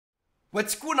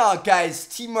What's going on, guys?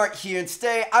 T-Mart here, and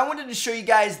today I wanted to show you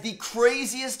guys the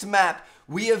craziest map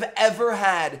we have ever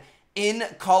had in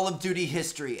Call of Duty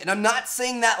history. And I'm not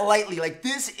saying that lightly. Like,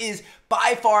 this is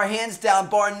by far, hands down,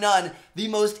 bar none, the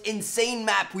most insane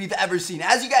map we've ever seen.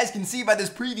 As you guys can see by this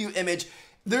preview image,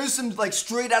 there's some like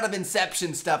straight out of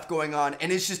Inception stuff going on, and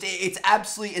it's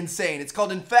absolutely insane. It's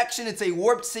called Infection. It's a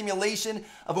warped simulation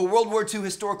of a World War II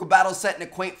historical battle set in a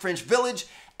quaint French village.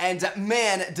 And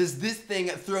man, does this thing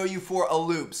throw you for a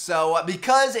loop. So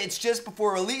because it's just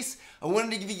before release, I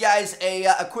wanted to give you guys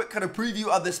a quick kind of preview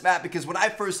of this map, because when I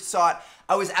first saw it,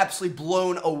 I was absolutely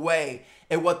blown away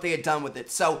at what they had done with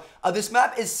it. So this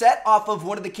map is set off of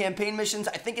one of the campaign missions.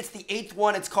 I think it's the 8th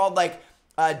one. It's called like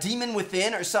Demon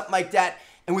Within or something like that.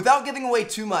 And without giving away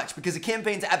too much, because the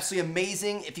campaign's absolutely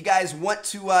amazing, if you guys want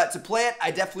to play it,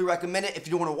 I definitely recommend it. If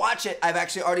you don't want to watch it, I've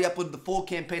actually already uploaded the full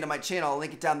campaign on my channel. I'll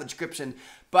link it down in the description.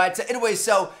 But anyway,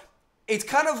 so it's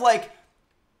kind of like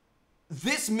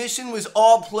this mission was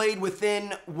all played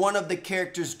within one of the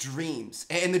character's dreams.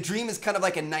 And the dream is kind of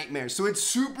like a nightmare. So it's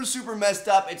super, super messed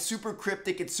up. It's super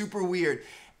cryptic. It's super weird.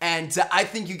 And I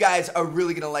think you guys are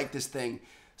really going to like this thing.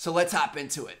 So let's hop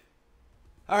into it.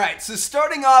 Alright, so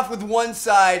starting off with one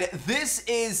side, this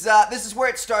is where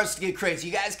it starts to get crazy.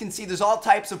 You guys can see there's all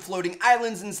types of floating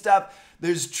islands and stuff.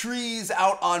 There's trees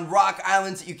out on rock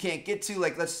islands that you can't get to.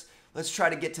 Like, let's try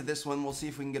to get to this one. We'll see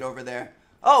if we can get over there.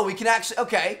 Oh, we can actually,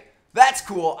 okay. That's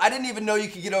cool. I didn't even know you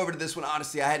could get over to this one,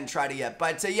 honestly. I hadn't tried it yet.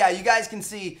 But yeah, you guys can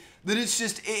see that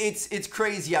it's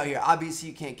crazy out here. Obviously,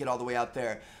 you can't get all the way out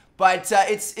there. But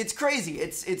it's crazy.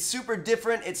 It's super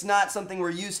different. It's not something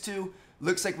we're used to.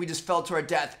 Looks like we just fell to our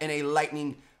death in a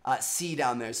lightning sea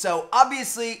down there. So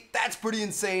obviously, that's pretty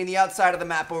insane. The outside of the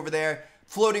map over there,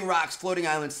 floating rocks, floating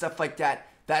islands, stuff like that.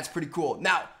 That's pretty cool.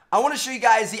 Now, I want to show you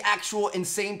guys the actual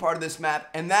insane part of this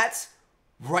map, and that's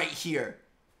right here.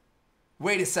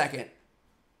 Wait a second.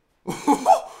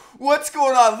 What's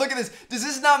going on? Look at this. Does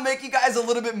this not make you guys a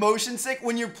little bit motion sick?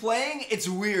 When you're playing, it's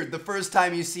weird the first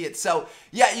time you see it. So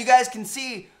yeah, you guys can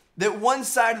see that one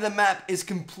side of the map is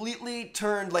completely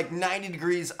turned like 90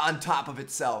 degrees on top of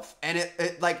itself. And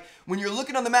it like, when you're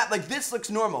looking on the map, like this looks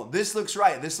normal. This looks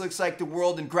right. This looks like the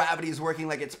world and gravity is working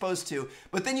like it's supposed to.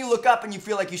 But then you look up and you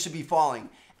feel like you should be falling.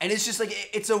 And it's just like,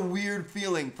 it's a weird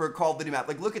feeling for a Call of Duty map.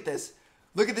 Like, look at this.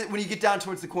 Look at it when you get down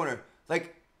towards the corner.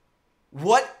 Like,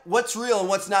 what's real and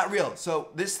what's not real? So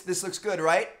this looks good,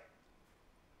 right?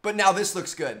 But now this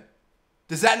looks good.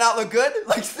 Does that not look good?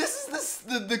 Like, this is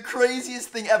the craziest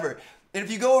thing ever. And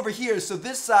if you go over here, so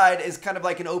this side is kind of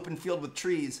like an open field with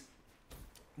trees.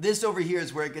 This over here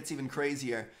is where it gets even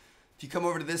crazier. If you come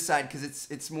over to this side,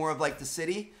 because it's more of like the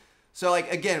city. So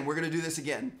like, again, we're going to do this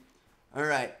again. All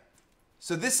right.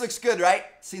 So this looks good, right?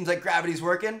 Seems like gravity's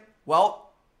working.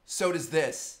 Well, so does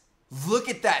this. Look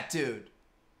at that, dude.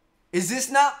 Is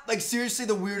this not, like, seriously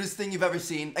the weirdest thing you've ever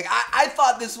seen? Like, I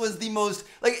thought this was the most,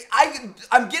 like,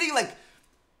 I'm getting, like,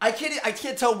 I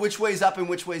can't tell which way's up and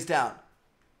which way's down.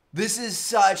 This is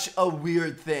such a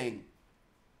weird thing.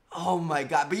 Oh my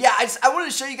god. But yeah, I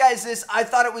wanted to show you guys this. I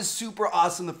thought it was super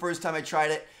awesome the first time I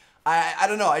tried it. I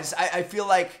don't know. I feel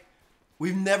like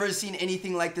we've never seen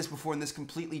anything like this before, and this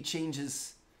completely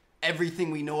changes everything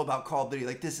we know about Call of Duty.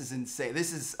 Like, this is insane.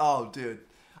 This is, oh dude.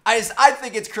 I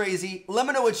think it's crazy. Let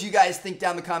me know what you guys think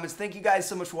down in the comments. Thank you guys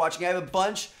so much for watching. I have a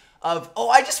bunch of, oh,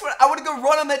 I want to go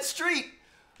run on that street.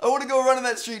 I want to go run on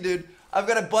that street, dude. I've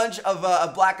got a bunch of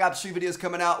Black Ops 3 videos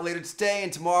coming out later today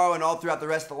and tomorrow and all throughout the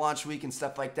rest of the launch week and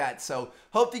stuff like that. So,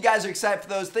 hope you guys are excited for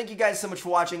those. Thank you guys so much for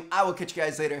watching. I will catch you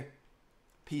guys later.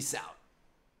 Peace out.